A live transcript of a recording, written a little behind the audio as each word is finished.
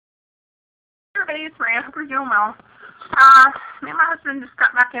everybody, it's Maria. Hope you're doing well. Me and my husband just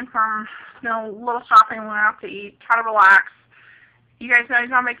got back in from, a little shopping. We went out to eat, try to relax. You guys know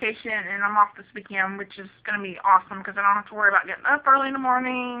he's on vacation, and I'm off this weekend, which is going to be awesome because I don't have to worry about getting up early in the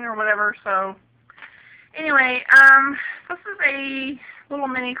morning or whatever. So, anyway, this is a little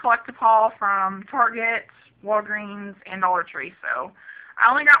mini collective haul from Target, Walgreens, and Dollar Tree. So,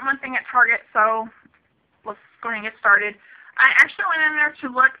 I only got one thing at Target, so let's go ahead and get started. I actually went in there to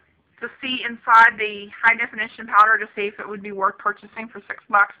look to see inside the high definition powder to see if it would be worth purchasing for $6,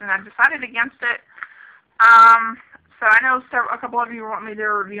 and I decided against it. So I know a couple of you want me to do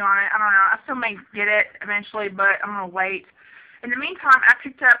a review on it. I don't know. I still may get it eventually, but I'm going to wait. In the meantime, I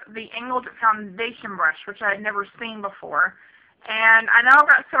picked up the angled foundation brush, which I had never seen before. And I know I've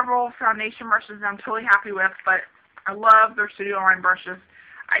got several foundation brushes that I'm totally happy with, but I love their Studio Line brushes.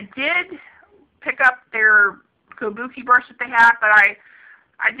 I did pick up their Kabuki brush that they have, but I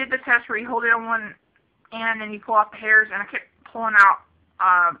did the test where you hold it on one end and you pull out the hairs, and I kept pulling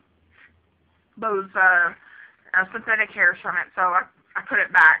out those synthetic hairs from it, so I put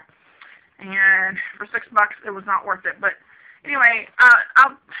it back. And for $6, it was not worth it. But anyway,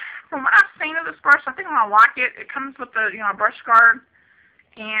 from what I've seen of this brush, I think I'm gonna like it. It comes with the brush guard,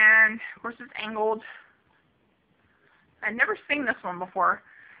 and of course it's angled. I'd never seen this one before.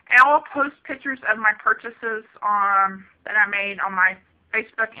 And I will post pictures of my purchases that I made on my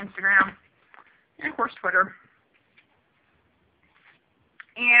Facebook, Instagram, and of course Twitter.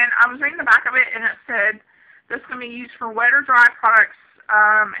 And I was reading the back of it, and it said this can be used for wet or dry products,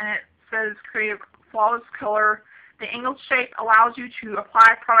 and it says create a flawless color. The angled shape allows you to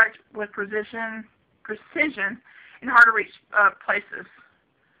apply product with precision in hard to reach places.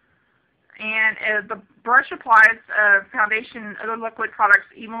 And the brush applies foundation and other liquid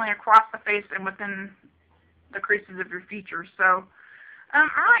products evenly across the face and within the creases of your features. So I'm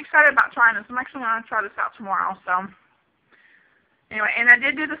really excited about trying this. I'm actually going to try this out tomorrow. So anyway, and I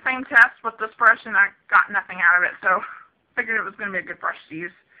did do the same test with this brush, and I got nothing out of it. So I figured it was going to be a good brush to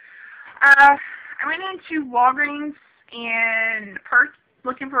use. I went into Walgreens and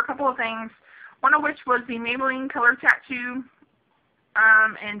looking for a couple of things, one of which was the Maybelline Color Tattoo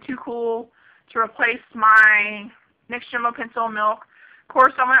and Too Cool to replace my NYX Jumbo Pencil Milk. Of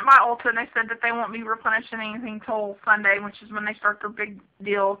course, I went by Ulta, and they said that they won't be replenishing anything till Sunday, which is when they start their big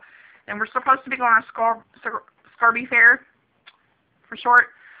deal. And we're supposed to be going to Scarby Fair, for short,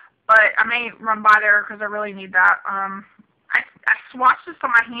 but I may run by there because I really need that. I swatched this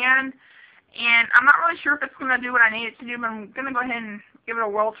on my hand, and I'm not really sure if it's going to do what I need it to do, but I'm going to go ahead and give it a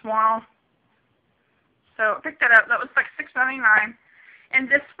whirl tomorrow. So I picked that up. That was like $6.99. And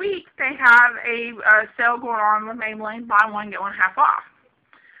this week they have a sale going on with Maybelline, buy one, get one half off.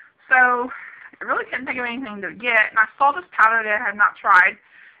 So I really couldn't think of anything to get, and I saw this powder that I had not tried.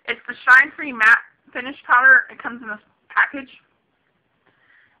 It's the Shine Free Matte Finish Powder. It comes in this package.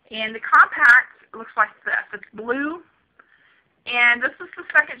 And the compact looks like this. It's blue. And this is the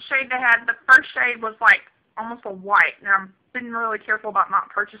second shade they had. The first shade was like almost a white. Now, I've been really careful about not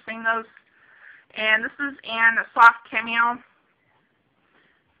purchasing those. And this is in a soft cameo.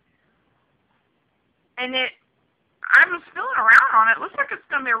 And I was feeling around on it. It looks like it's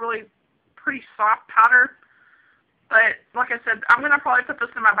going to be a really pretty soft powder. But like I said, I'm going to probably put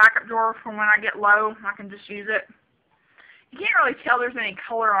this in my backup drawer for when I get low. I can just use it. You can't really tell there's any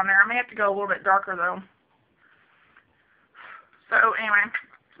color on there. I may have to go a little bit darker though. So anyway,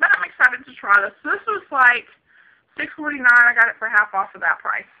 but I'm excited to try this. This was like $6.49. I got it for half off of that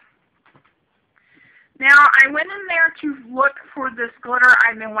price. Now, I went in there to look for this glitter.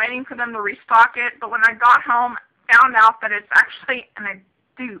 I've been waiting for them to restock it, but when I got home, found out that it's actually a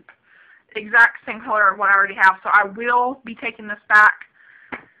dupe, the exact same color of what I already have. So I will be taking this back.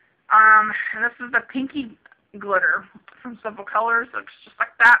 And this is the Pinky glitter from Simple Colors. Looks just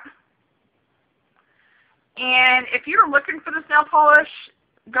like that. And if you're looking for this nail polish,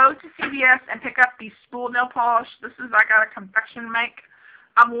 go to CVS and pick up the spool nail polish. This is, I got a confection make.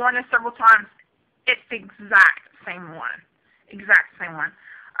 I've worn this several times. It's the exact same one. Exact same one.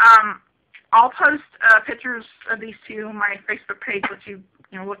 I'll post pictures of these two on my Facebook page, let you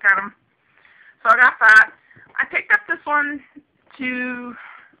look at them. So I got that. I picked up this one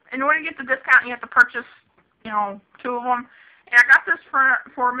in order to get the discount, you have to purchase, 2 of them. And I got this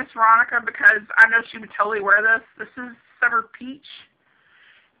for Miss Veronica because I know she would totally wear this. This is Summer Peach.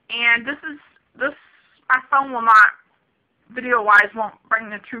 And my phone will not, video-wise, won't bring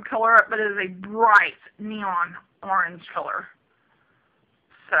the true color up, but it is a bright neon orange color.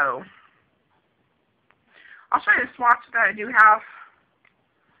 So, I'll show you the swatch that I do have.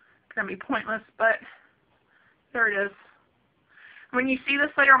 It's going to be pointless, but there it is. when you see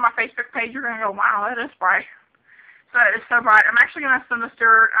this later on my Facebook page, you're going to go, wow, that is bright. So it's so bright. I'm actually going to send this to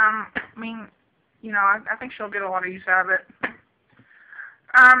her. I mean, you know, I think she'll get a lot of use out of it.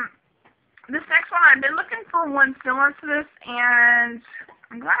 This next one, I've been looking for one similar to this, and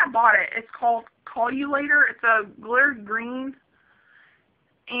I'm glad I bought it. It's called Call You Later. It's a glitter green,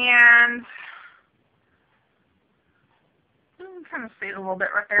 and you can kind of see it a little bit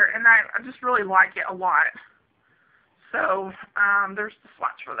right there, and I just really like it a lot. So there's the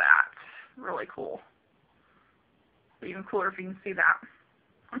swatch for that. Really cool. Even cooler if you can see that.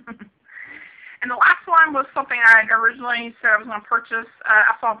 And the last one was something I originally said I was going to purchase.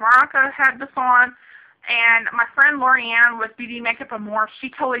 I saw Veronica had this on, and my friend Lorianne with Beauty Makeup and More, she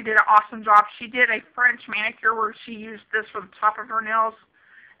totally did an awesome job. She did a French manicure where she used this for the top of her nails.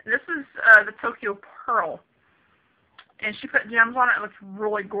 This is the Tokyo Pearl, and she put gems on it. It looks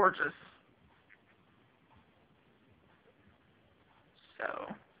really gorgeous.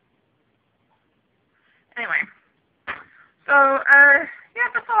 So, anyway. So, yeah,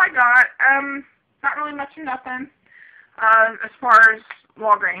 that's all I got. Not really much of nothing. As far as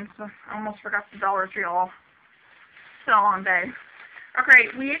Walgreens, I almost forgot the Dollar Tree all. It's been a long day. Okay,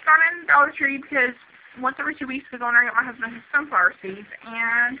 we had gone in Dollar Tree because once every 2 weeks we go in there and get my husband his sunflower seeds,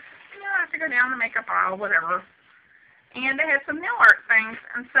 and you know, I have to go down the makeup aisle, whatever. And they had some nail art things,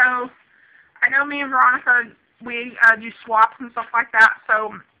 and so I know me and Veronica, we do swaps and stuff like that.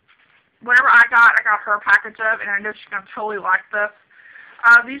 So whatever I got her a package of, and I know she's gonna totally like this.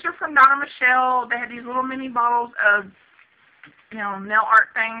 These are from Donna Michelle. They had these little mini bottles of, you know, nail art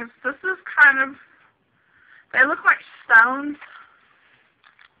things. This is kind of, they look like stones.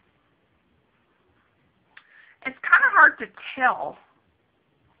 It's kind of hard to tell.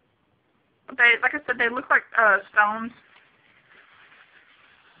 But they, like I said, they look like stones.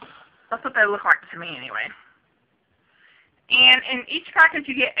 That's what they look like to me, anyway. And in each package,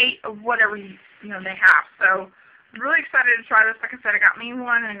 you get 8 of whatever you know they have. So I'm really excited to try this. Like I said, I got me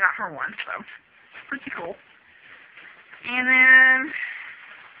one and I got her one, so pretty cool. And then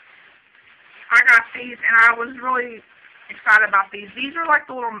I got these, and I was really excited about these. These are like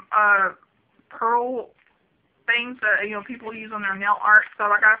the little pearl things that people use on their nail art. So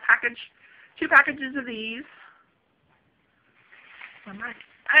I got a package, 2 packages of these.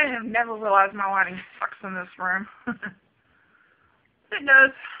 I have never realized my lighting sucks in this room. It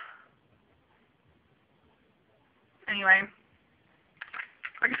does. Anyway,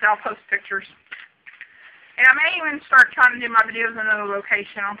 like I said, I'll post pictures. And I may even start trying to do my videos in another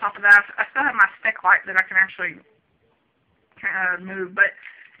location on top of that. I still have my stick light that I can actually kind of move. But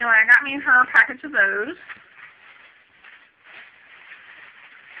anyway, I got me and her a package of those.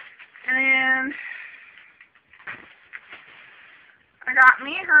 And then I got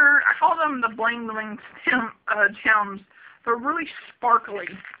me and her, I call them the Bling Bling gems. They're really sparkly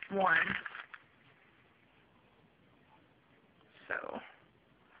ones. So,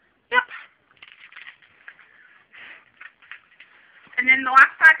 yep. And then the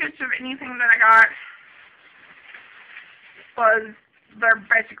last package of anything that I got was, they're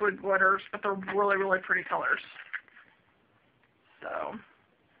basically glitters, but they're really, really pretty colors. So,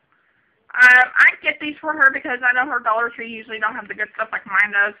 I get these for her because I know her Dollar Tree usually don't have the good stuff like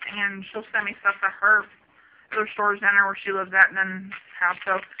mine does, and she'll send me stuff to her other stores down there where she lives at and then have.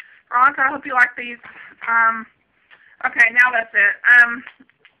 So, Veronica, I hope you like these. Okay, now that's it.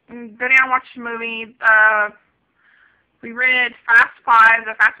 Go down and watch the movie. We read Fast 5,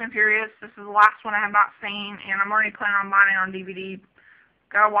 The Fast and Furious. This is the last one I have not seen, and I'm already planning on buying it on DVD.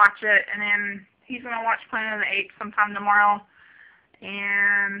 Go watch it, and then he's going to watch Planet of the Apes sometime tomorrow.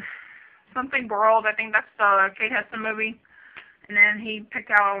 And Something Broiled, I think that's the Kate Hudson movie. And then he picked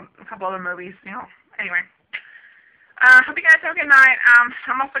out a couple other movies, Anyway. Hope you guys have a good night.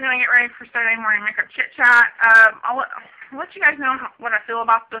 I'm also going to get ready for Saturday morning makeup chit chat. I'll let you guys know what I feel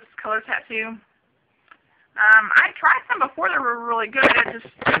about this color tattoo. I tried some before that were really good. I just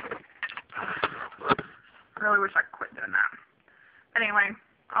really wish I could quit doing that. Anyway,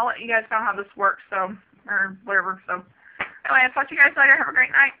 I'll let you guys know how this works, or whatever. So, anyway, I'll talk to you guys later. Have a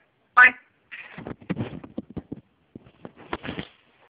great night. Bye.